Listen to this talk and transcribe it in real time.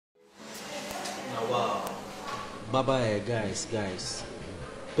Wow. Baba, guys.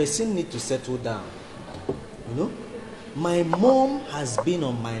 Person need to settle down. You know? My mom has been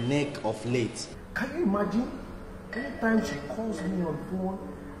on my neck of late. Can you imagine? Anytime she calls me on phone,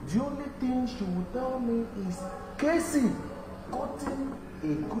 the only thing she will tell me is, Casey, gotten a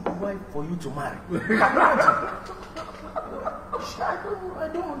good wife for you to marry. I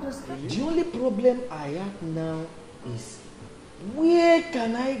don't understand. The only problem I have now is, where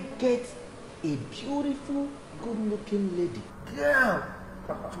can I get a beautiful, good-looking lady? Girl,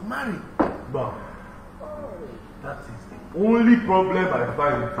 to marry. But that is the only problem I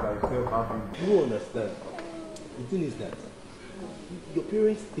find myself having. You understand? The thing is that your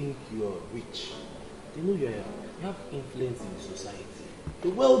parents think you are rich. They know you have influence in the society. The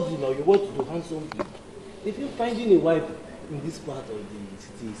wealthy now, you want to do handsome people. They feel finding a wife in this part of the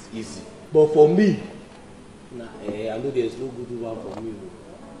city is easy. But for me, I know there's no good one for me.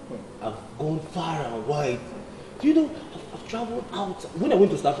 I've gone far and wide. Do you know, I've traveled out. When I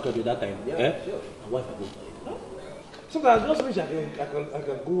went to South Africa at that time, sure. My wife had gone for it. Sometimes I just wish I can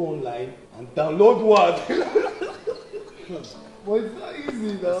go online and download one. But it's not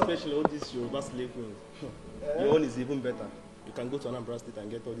easy now. Especially all these Yoruba slave girls. Your own is even better. You can go to Anambra State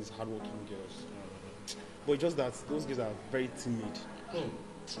and get all these hardworking girls. But just that those girls are very timid.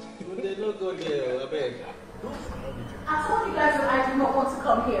 They don't go there, I beg. I told you guys that I do not want to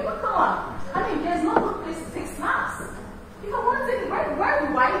come here, but come on. I mean, there's no good place to take snacks. If I want to take it, where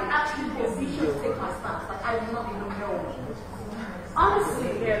do I actually position to take my snacks? Like, I do not even know. Honestly,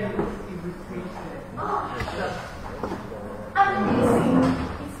 I'm amazing.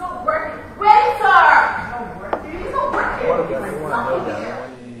 It's not working. Waiter! It's not working. It's not here.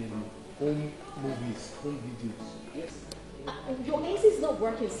 Home movies, home videos. Yes. Your AC is not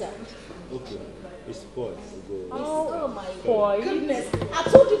working, sir. Okay. It's spoiled. Oh my goodness. I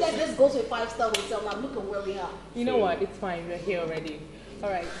told you guys let's go to a 5-star hotel. Now look at where we are. You know what? It's fine. We're here already. All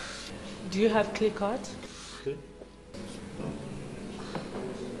right. Do you have Click card?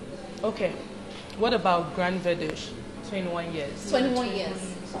 Okay. What about Grand Verdish? 21 years. 21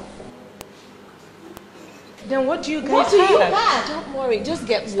 years. Then what do you guys What do you have? have? Don't worry. Just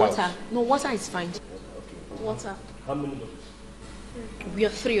get water. No, water is fine. Water. How many bottles? We are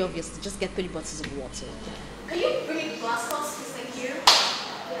 3 of us. Just get 3 bottles of water. Can you bring glass cups, please? Thank you.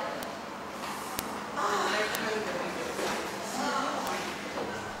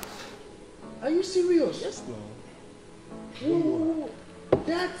 Are you serious? Yes, no. Whoa.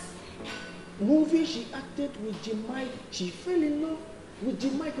 That movie she acted with Jim Mike, she fell in love with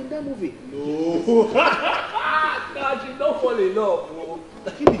Jim Mike in that movie. No. God, she don't fall in love. Bro.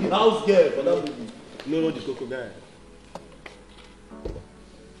 Like he be the house girl for that movie. No, the Coco guy.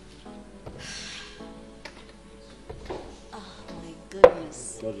 Oh my goodness.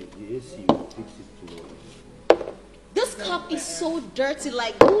 Sorry, the AC will fix it tomorrow. This cup is so dirty.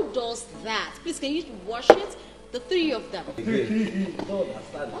 Like, who does that? Please, can you wash it? The 3 of them. You don't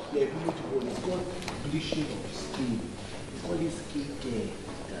understand. The ability to it's called bleaching of skin. It's called skin care.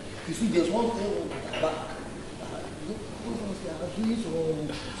 You see, there's one thing on the back. They are doing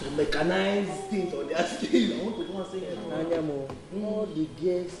some mechanized things on their skin. I want to go and say, all the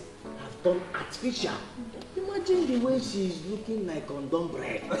girls have done artificial. Imagine the way she's looking like condom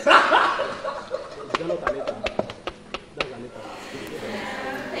bread. That's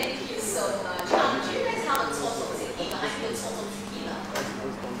Thank you so much. Do you guys have a total tequila? I feel total tequila.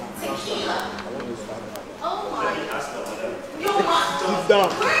 Tequila. Oh my. Yo, ma.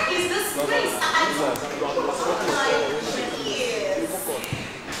 Where is this place?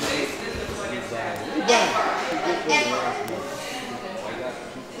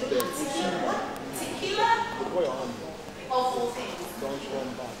 Tequila? Of all things.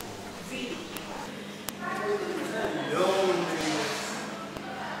 Really?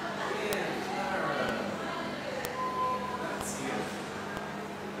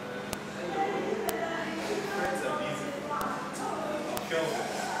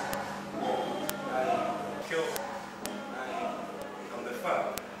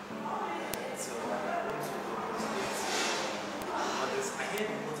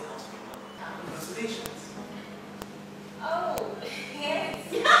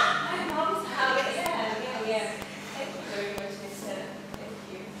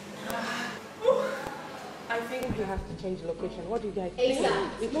 Change location. What do you guys think?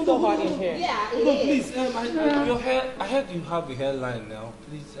 Exactly. It's so hot in here. Yeah, No, please, your hair, I heard you have a hairline now.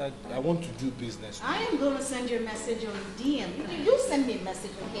 Please, I want to do business. I am going to send you a message on DM. You send me a message,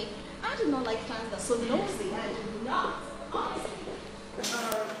 okay? I do not like fans that are so nosy. I do not. Honestly.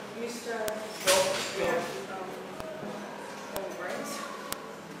 Mr.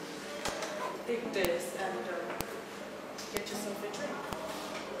 take this and get yourself a drink.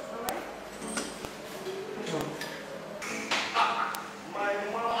 Alright? My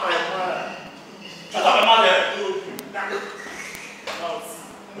mom. Shut up, my mother!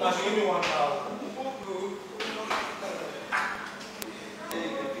 Now, she give me 1,000.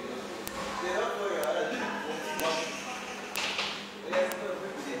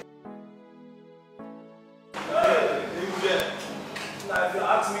 Now, if you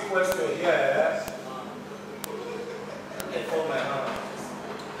ask me question, yes. I fold my hand.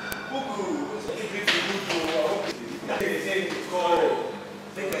 Cuckoo. If it's a good go,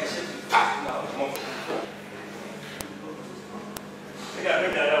 think I should be fast now. Come on. Think I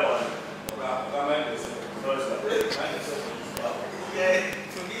make the other one. I mind this. Sorry, sir. Yeah,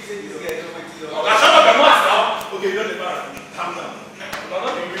 to me, say this guy don't make it. Okay, shut up your mouth now. Okay, you don't embarrass me. Calm down. I'm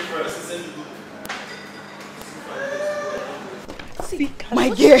not being first. Listen to my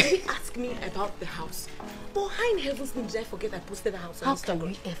dear, ask me about the house. But how in heaven's name did I forget I posted the house on Instagram? How can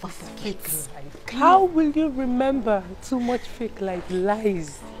we ever forget? How will you remember too much fake life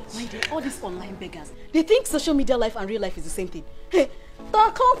lies? My dear, all these online beggars, they think social media life and real life is the same thing. Hey,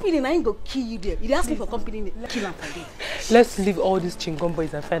 the company I ain't gonna kill you there. You ask me for company, kill them for them. Let's leave all these chingom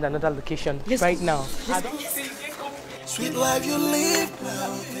boys and find another location right now. Sweet life you live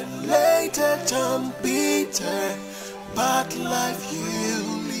now can later turn bitter, but life you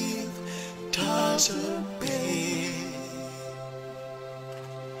live doesn't pay.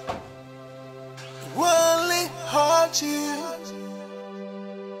 Only hurt you,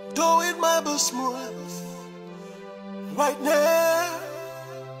 though it might be smooth right now.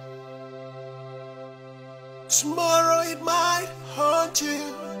 Tomorrow it might haunt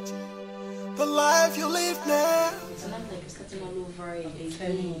you, the life you live now. It's not like it's starting all over again.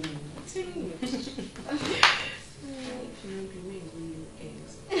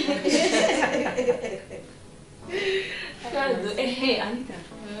 Hey, Anita.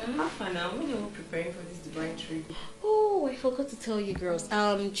 How far now? When are we preparing for this Dubai trip? Oh, I forgot to tell you girls.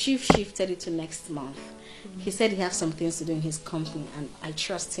 Chief shifted it to next month. He said he has some things to do in his company, and I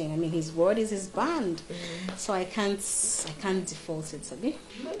trust him. I mean, his word is his bond, so I can't default it.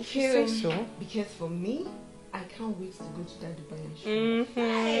 Okay? So? Because for me, I can't wait to go to that Dubai show.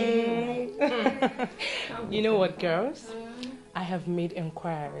 You know what, girls? I have made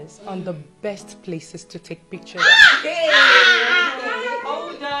inquiries on the best places to take pictures.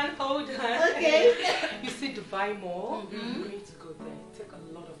 Hold on. Okay. You see Dubai Mall? We need to go there. Take a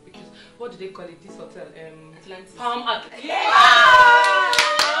lot of pictures. What do they call it? This hotel? Atlantis. Palm Atlantis. Yeah!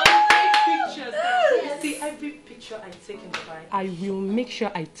 Pictures. Yes. See, every picture I take in Dubai, I will make sure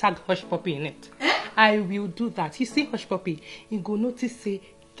I tag Hush Puppy in it. I will do that. You see Hush Puppy, you go notice say,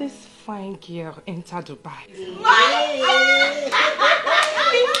 this fine girl enter Dubai.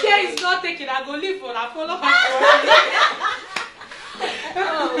 If care is not taken, I go live for I follow her.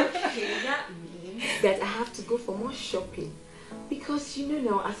 Okay, that means that I have to go for more shopping. Because you know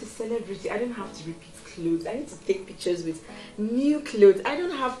now, as a celebrity, I don't have to repeat clothes. I need to take pictures with new clothes. I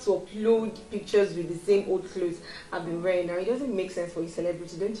don't have to upload pictures with the same old clothes I've been wearing now. It doesn't make sense for a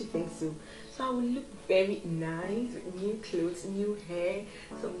celebrity, don't you think so? So I will look very nice with new clothes, new hair,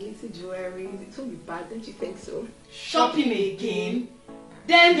 some little jewelry. It won't be bad, don't you think so? Shopping again?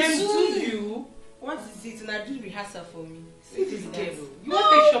 Then do you? What is it? And I do rehearsal for me. See this girl. You want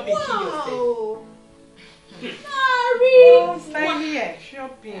to take shopping to yourself? Oh, Styling here,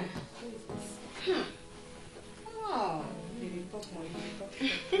 shopping. Oh, baby, pop money.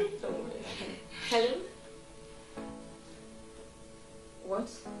 Hello? What?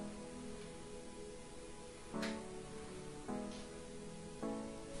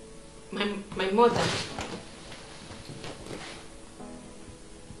 My mother.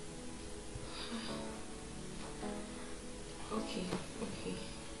 Okay.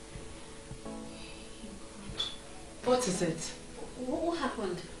 What is it? What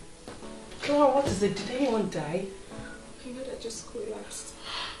happened? Girl, what is it? Did anyone die? My mother just collapsed.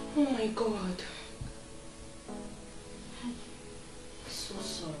 Oh my God. So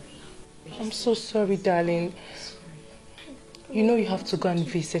sorry. I'm so sorry, darling. You know you have to go and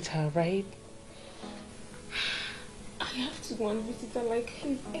visit her, right? I have to go and visit her. Like,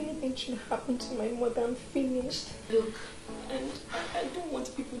 if anything should happen to my mother, I'm finished. Look. And I don't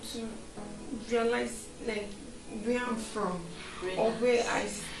want people to realize, like, where I'm from. Relax. Or where I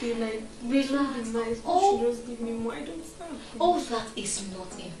stay. Like, Relax. Nice. Oh. Should just give me more. I don't stand. All that is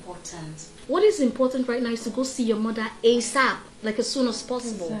not important. What is important right now is to go see your mother ASAP, like as soon as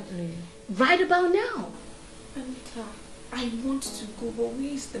possible. Exactly. Right about now. Anita, I want to go, but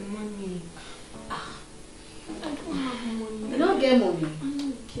where's the money? I don't have money. You don't get money. I'm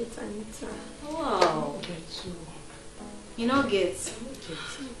not get, Anita. Wow. You know get.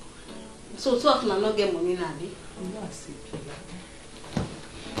 So two of them not get money now, be?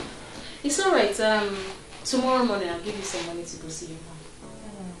 It's alright. Tomorrow morning I'll give you some money to go see your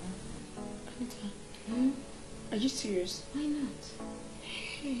mom. Are you serious? Why not?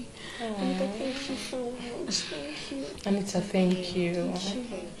 Hey, Anita, thank you so much. Thank you. Anita, thank you.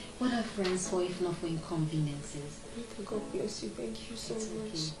 Okay. What are friends for if not for inconveniences? Anita, God bless you. Thank you so much.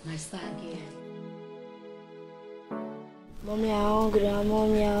 Okay. My star again. Mommy, I'm hungry.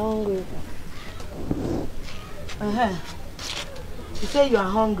 Mommy, I'm hungry. You say you are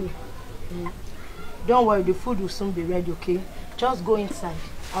hungry. Don't worry, the food will soon be ready, okay? Just go inside.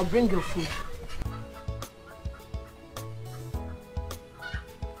 I'll bring your food.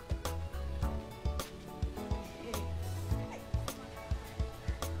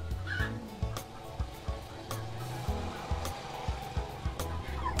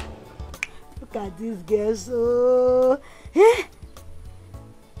 Look at this girl, so...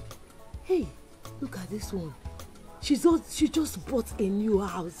 Hey, look at this one. She just bought a new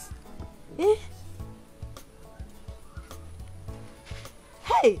house.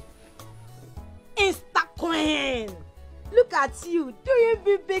 Hey! Insta Queen! Look at you,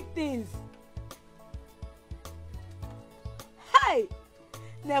 doing big things. Hey!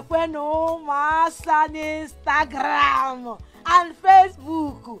 Nefueno masa on Instagram and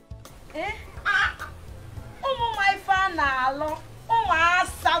Facebook. My fan alo.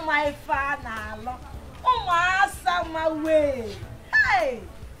 Asa my fan alo. Asa my way. Hey!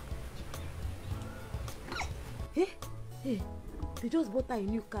 Hey, they just bought a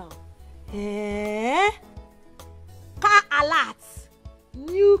new car. Car alert.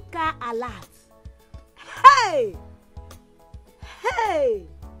 New car alert. Hey! Hey!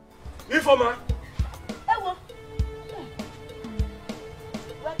 Informer! Hey,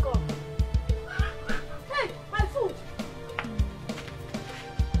 welcome. Hey, my food.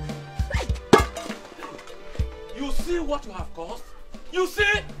 You see what you have caused? You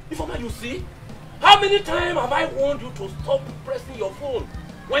see? Informer, you see? How many times have I warned you to stop pressing your phone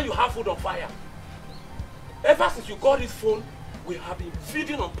when you have food on fire? Ever since you got this phone, we have been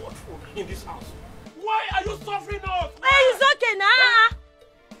feeding on pot food in this house. Why are you suffering us? Hey, it's okay now.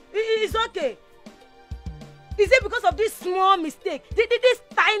 It's okay. Is it because of this small mistake? This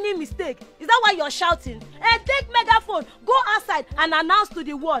tiny mistake? Is that why you're shouting? Hey, take megaphone, go outside and announce to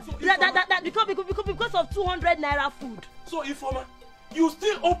the world that because of 200 naira food. So, Informer, you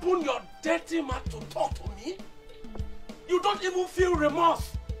still open your dirty mouth to talk to me? You don't even feel remorse.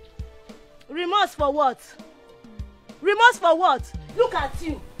 Remorse for what? Remorse for what? Look at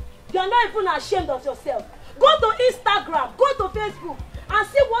you. You're not even ashamed of yourself. Go to Instagram, go to Facebook and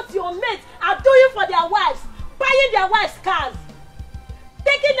see what your mates are doing for their wives. Buying their wives cars.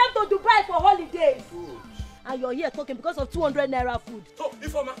 Taking them to Dubai for holidays. Good. And you're here talking because of 200 naira food. So,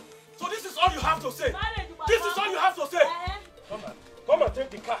 Informer, so this is all you have to say? This is all you have to say? Come and take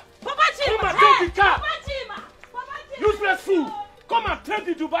the car. Papa Chima! Come and take the car! Papa Chima! Useless fool! Come and take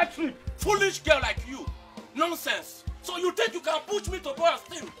the Dubai trip. Foolish girl like you. Nonsense. So you think you can push me to go and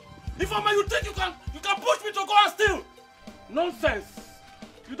steal? Informer, you think you can push me to go and steal? Nonsense.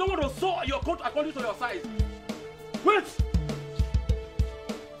 You don't want to sew your coat according to your size. Wait!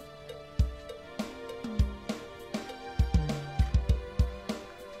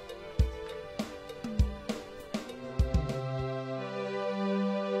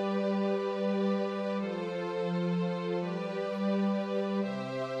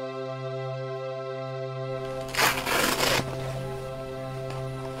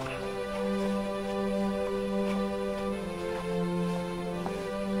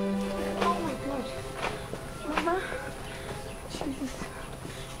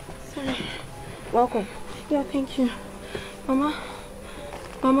 Welcome. Yeah, thank you. Mama,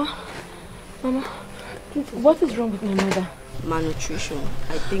 what is wrong with my mother? Malnutrition.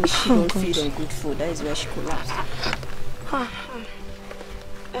 I think she don't feed on good food. That is why she collapsed.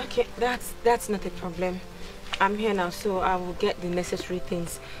 Okay, that's not a problem. I'm here now, so I will get the necessary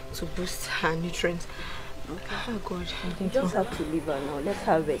things to boost her nutrients. Okay. Oh God, you just have to leave her now. Let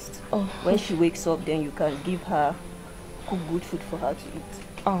her rest. Oh. When she wakes up, then you can give her good food for her to eat.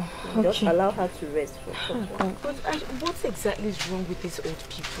 Oh, okay. Just allow her to rest for some time. But what exactly is wrong with these old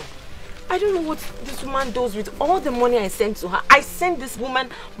people? I don't know what this woman does with all the money I send to her. I send this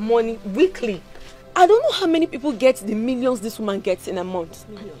woman money weekly. I don't know how many people get the millions this woman gets in a month.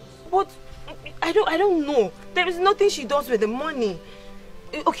 Millions. But I don't know. There is nothing she does with the money.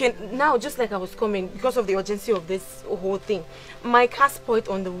 Okay, now just like I was coming, because of the urgency of this whole thing, my car spoiled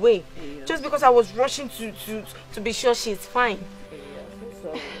on the way. Yeah. Just because I was rushing to be sure she's fine. So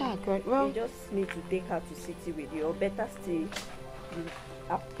problem. Oh, God. Well, you just need to take her to city with you, or better still,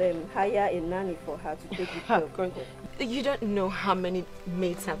 you hire a nanny for her to take you to. God. You don't know how many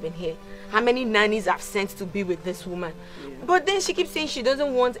maids have been here, how many nannies I've sent to be with this woman. Yeah. But then she keeps saying she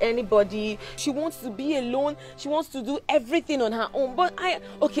doesn't want anybody. She wants to be alone. She wants to do everything on her own. But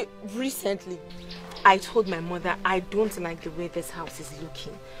recently, I told my mother I don't like the way this house is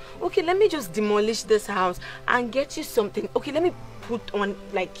looking. Okay, let me just demolish this house and get you something. Okay, let me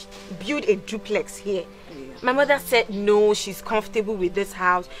build a duplex here. Yeah. My mother said no, she's comfortable with this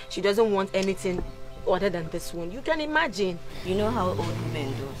house. She doesn't want anything other than this one. You can imagine. You know how old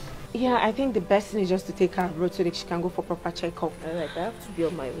women do. Yeah, I think the best thing is just to take her abroad so that she can go for proper checkup. Alright, I have to be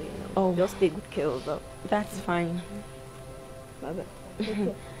on my way now. Oh. Just take good care of her. That's fine. Bye-bye.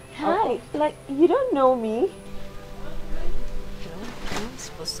 Okay. Hi. Like, you don't know me.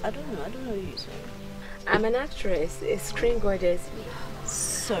 I don't know you. Sorry. I'm an actress, a screen goddess.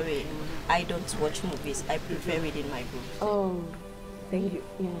 Sorry, I don't watch movies. I prefer reading my books. Oh, thank you.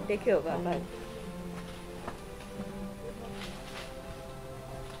 Yeah. Take care of her. Bye.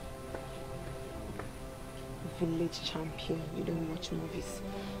 Village champion. You don't watch movies.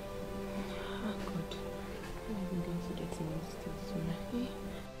 Oh God. I'm going to get some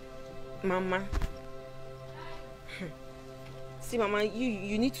Mama. See, Mama,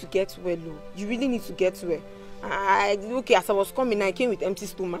 you need to get well. You really need to get well. Okay, as I was coming, I came with empty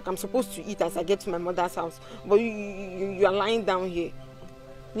stomach. I'm supposed to eat as I get to my mother's house. But you are lying down here.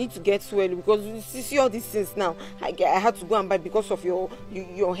 You need to get well because you see all these things now. I had to go and buy because of your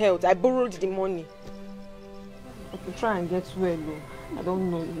health. I borrowed the money. Okay, try and get well. I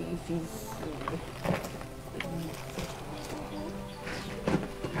don't know if he's...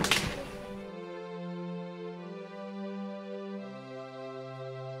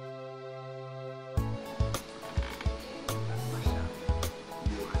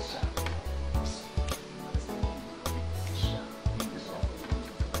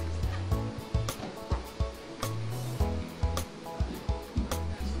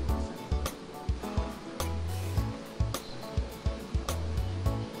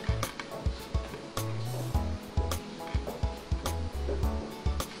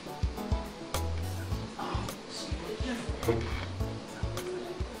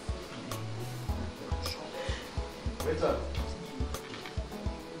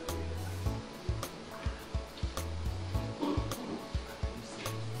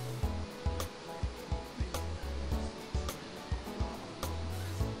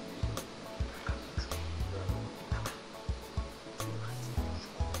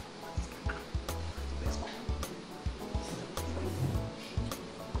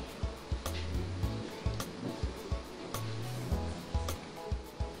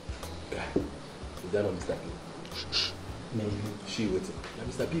 Is that not Mr. P? Man, she waiting. Now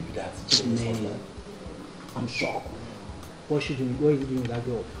Mr. P be that. Man, I'm shocked. What is he doing with that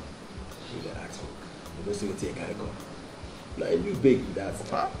girl? She got that. You don't see what you carry go. Now you big with that.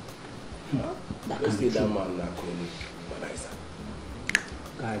 That can't be true. That man not calling Naija.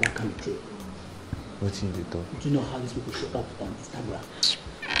 Guy, that can't be true. What's in the talk? Do you know how these people show up on Instagram?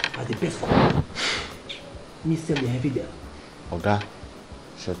 Are the best couple. Me sell the heavy there. Oga,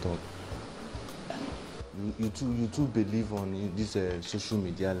 shut up. You two believe on this social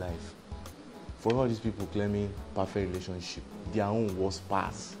media life. For all these people claiming perfect relationship, their own worst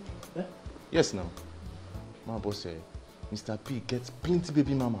pass. Eh? Yes, now. My boss said, Mr. P gets plenty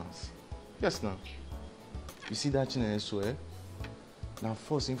baby mamas. Yes, now. You see that in SO, eh? Now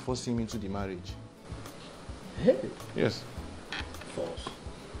forcing him into the marriage. Hey? Yes. Force.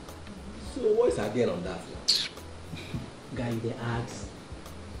 So what is again on that? Guy, they ask.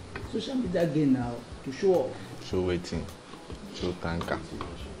 Social media again now to show off. Show waiting. Show tanker.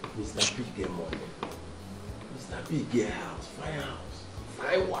 Mr. P get money. Mr. P get house,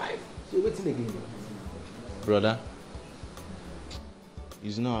 fine wife. So waiting again. Brother,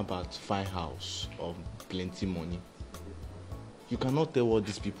 it's not about fine house or plenty money. You cannot tell what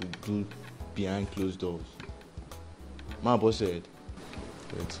these people do behind closed doors. My boss said,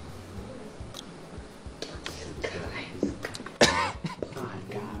 wait.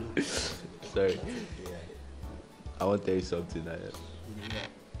 Sorry. I want to tell you something.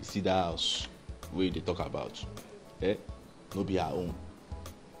 You see that house where they talk about? Eh? No be our own.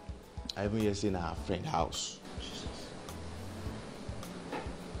 I even hear saying our friend house. Jesus.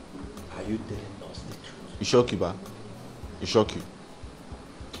 Are you telling us the truth? It shock you, ba? It shock you.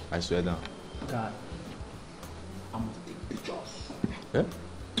 I swear down. God, I must take pictures. Eh?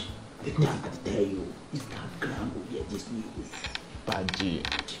 The thing I tell you, Instagram will hear this news. Baji,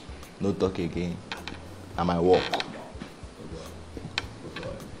 no talk again. I might walk.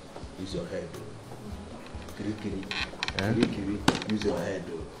 use your head. Kiri. Use your head.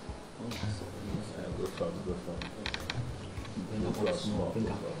 Go from. Bring up small. Bring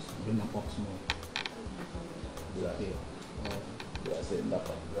up small. Okay. That's it.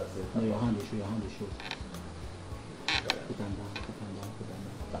 No, your hand is short. Put them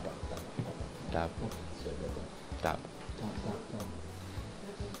down. Tap.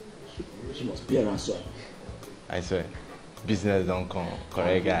 She must be around, sir. I swear. Business don't come.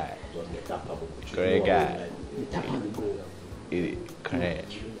 Correct guy. Correct guy.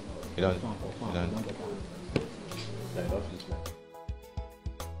 Correct. You don't.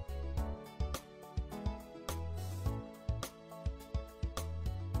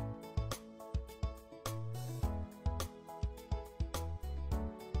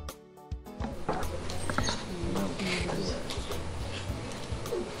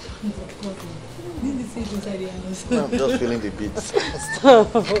 I'm just feeling the beats. Stop.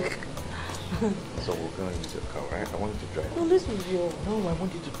 So we're going to use your car, right? I want you to drive. No, this is your. No, I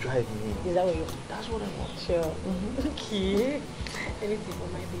want you to drive me. Is that what you want? That's what I want. Sure. Okay. Anything for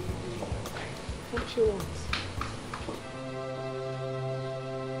my baby. What she wants.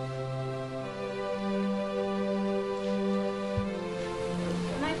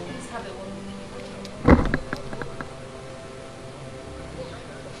 Can I please have a one?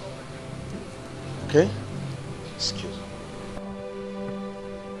 Okay? Excuse me.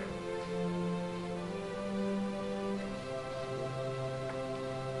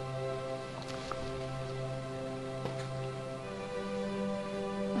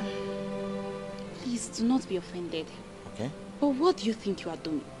 Please do not be offended. Okay? But what do you think you are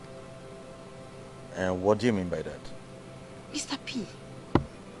doing? And what do you mean by that? Mr. P,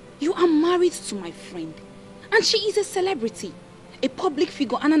 you are married to my friend. And she is a celebrity, a public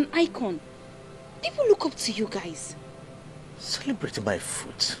figure and an icon. People look up to you guys. Celebrating my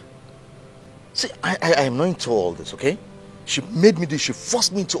foot. See, I am not into all this, okay? She made me this, she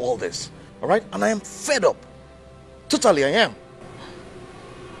forced me into all this. Alright? And I am fed up. Totally, I am.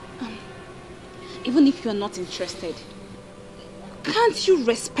 Even if you are not interested, can't you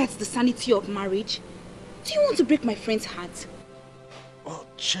respect the sanity of marriage? Do you want to break my friend's heart? Oh,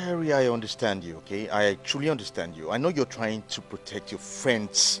 Cherry, I understand you, okay? I truly understand you. I know you're trying to protect your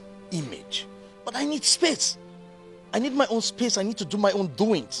friend's image. But I need space. I need my own space. I need to do my own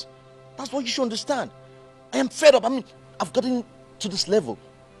doings. That's what you should understand. I am fed up. I mean, I've gotten to this level,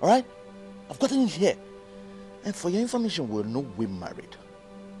 alright? I've gotten here. And for your information, we're no way married.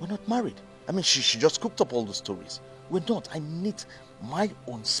 We're not married. I mean, she just cooked up all the stories. We're not. I need my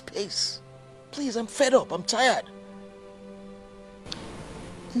own space. Please, I'm fed up. I'm tired.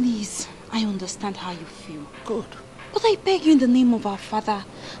 Please, I understand how you feel. Good. But I beg you in the name of our Father,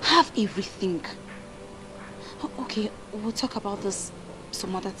 have a rethink. Okay, we'll talk about this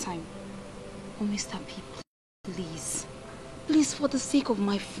some other time. Oh, Mr. P, please. Please, for the sake of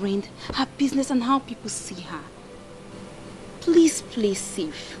my friend, her business and how people see her. Please play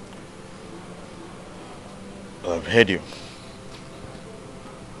safe. I've heard you.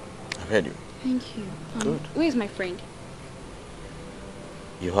 I've heard you. Thank you. Good. Where is my friend?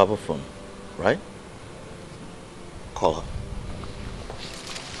 You have a phone, right? Call her.